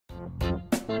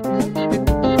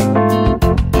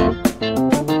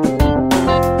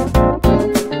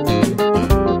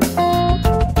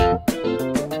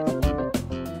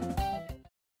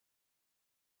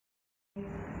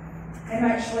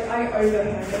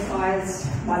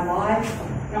demonetised my life.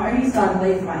 I only started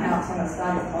leaving my house when I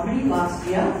started comedy last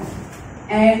year,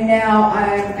 and now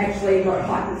I've actually got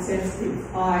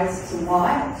hypersensitive eyes to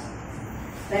light.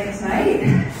 Thanks, mate.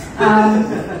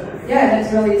 Yeah,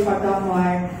 that's really fucked up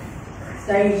my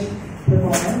stage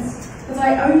performance, because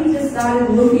I only just started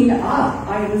looking up.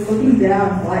 I was looking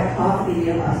down for like half the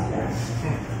year last year.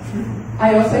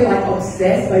 I also like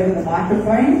obsessed over the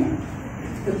microphone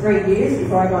for 3 years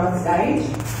before I got on stage.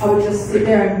 I would just sit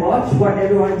there and watch what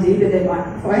everyone did with their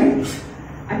microphone.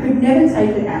 I could never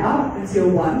take it out until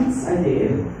once I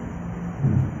did.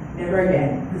 Never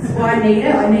again. That's why I need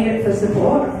it. I need it for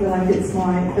support. I feel like it's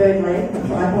my third leg, the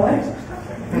tripod.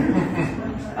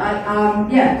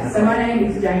 But yeah, so my name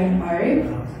is Jane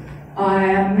Ho. I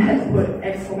had to put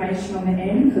exclamation on the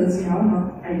end because, you know, I'm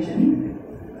not Asian.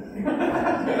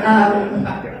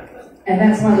 And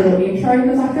that's my little intro,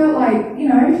 because I felt like, you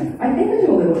know, I think I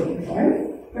do a little intro,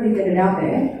 got to get it out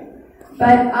there.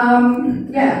 But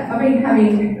yeah, I've been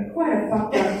having quite a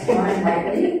fucked up time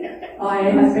lately. I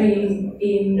have been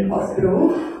in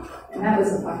hospital, and that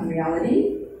was a fucking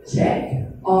reality check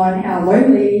on how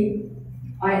lonely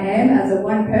I am as a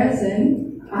one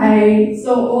person. I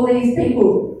saw all these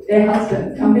people, their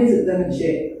husbands, come visit them and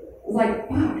shit. I was like,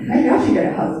 fuck, maybe I should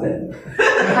get a husband.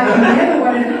 I've never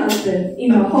wanted a husband in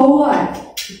my whole life.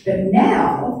 But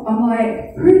now, I'm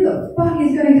like, who the fuck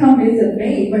is going to come visit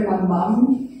me when my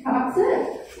mum cuts it?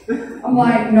 I'm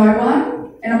like, no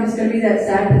one. And I'm just going to be that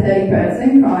sad, pathetic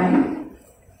person crying.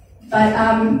 But,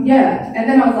 yeah. And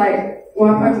then I was like,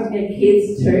 well, I'm hoping to get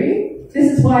kids too.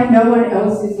 This is why no one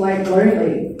else is like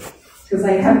lonely. Because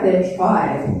they have their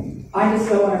tribe. I just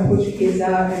don't want to push kids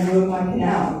out and ruin my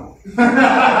canal.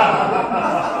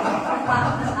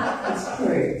 That's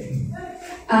true.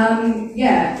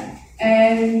 Yeah,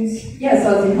 and yeah, so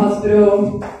I was in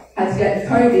hospital, had to get a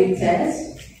COVID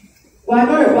test. Well, I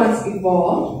got it once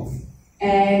before,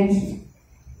 and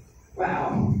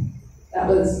wow, that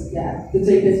was, yeah, the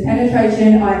deepest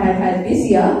penetration I had had this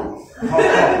year.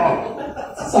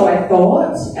 So I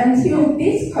thought, until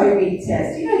this COVID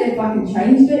test. You know they fucking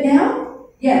changed it now?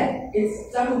 Yeah,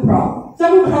 it's double prong.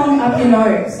 Double prong up your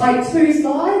nose, like 2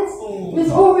 sides. It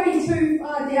was already too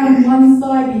far down one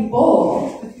side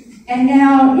before. And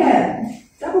now, yeah,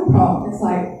 double prong. It's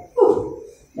like, whew,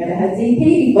 never had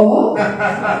DP before.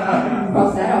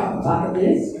 Cross that off the bucket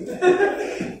list.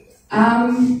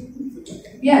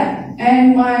 Yeah,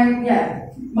 and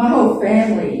my whole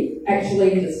family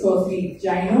actually just calls me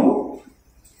Janel.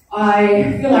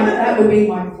 I feel like that would be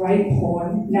my great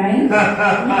porn name.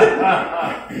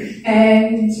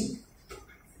 And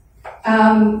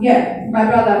yeah, my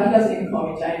brother, he doesn't even call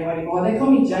me Janel anymore. They call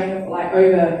me Janel for like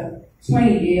over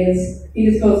 20 years. He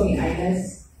just calls me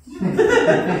anus.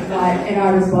 Like, and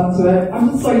I respond to it. I'm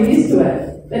just so used to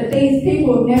it. But these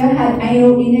people have never had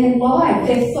anal in their life.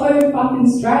 They're so fucking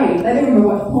straight. They don't even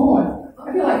watch porn.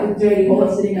 I feel like the dirty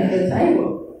horse sitting at the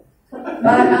table.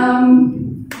 But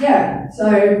yeah, so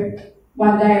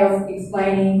one day I was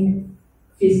explaining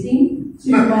fisting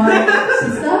to my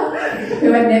sister,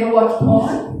 who had never watched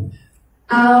porn.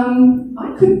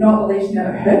 I could not believe she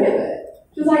never heard of it.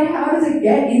 She was like, how does it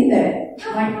get in there?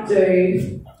 I'm like,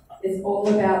 dude, it's all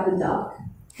about the duck.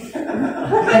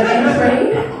 The entry.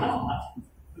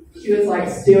 She was like,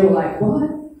 still like, what?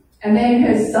 And then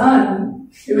her son,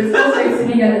 who was also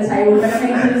sitting at the table, but I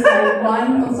think he was like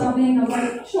 1 or something. I was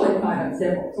like, surely I don't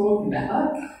understand what we're talking about.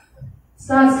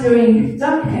 Starts doing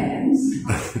duck hands.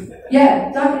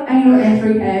 Yeah, duck anal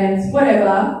entry hands,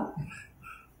 whatever.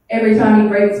 Every time he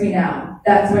greets me now,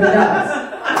 that's what he does.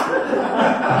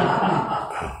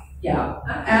 Yeah.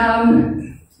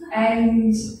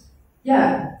 And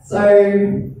yeah, so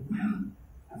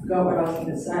I forgot what I was going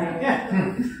to say.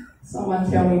 Someone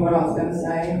tell me what I was going to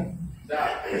say.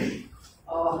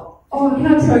 Oh, can I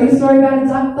tell you a story about a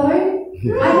duck though?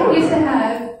 I used to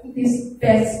have this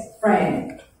best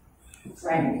friend.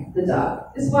 Frank, the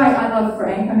duck. This is why I love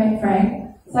Frank. I met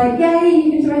Frank. It's like, yay,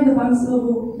 you can join the one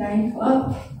syllable name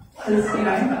club. Because, you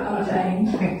know, I'm Jane.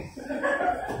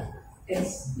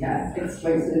 It's, yeah,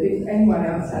 exclusive. If anyone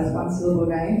else has one syllable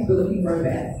names, we're looking for a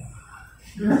bed.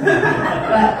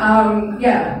 But,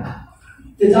 yeah.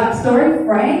 The duck story,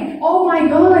 Frank. Oh my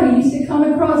god, he used to come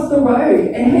across the road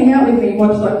and hang out with me and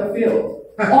watch Dr. Phil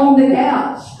on the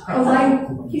couch. I was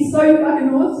like, he's so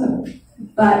fucking awesome.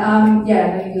 But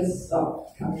yeah, then he just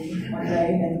stopped coming one day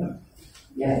and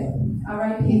yeah,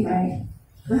 R.I.P. Frank.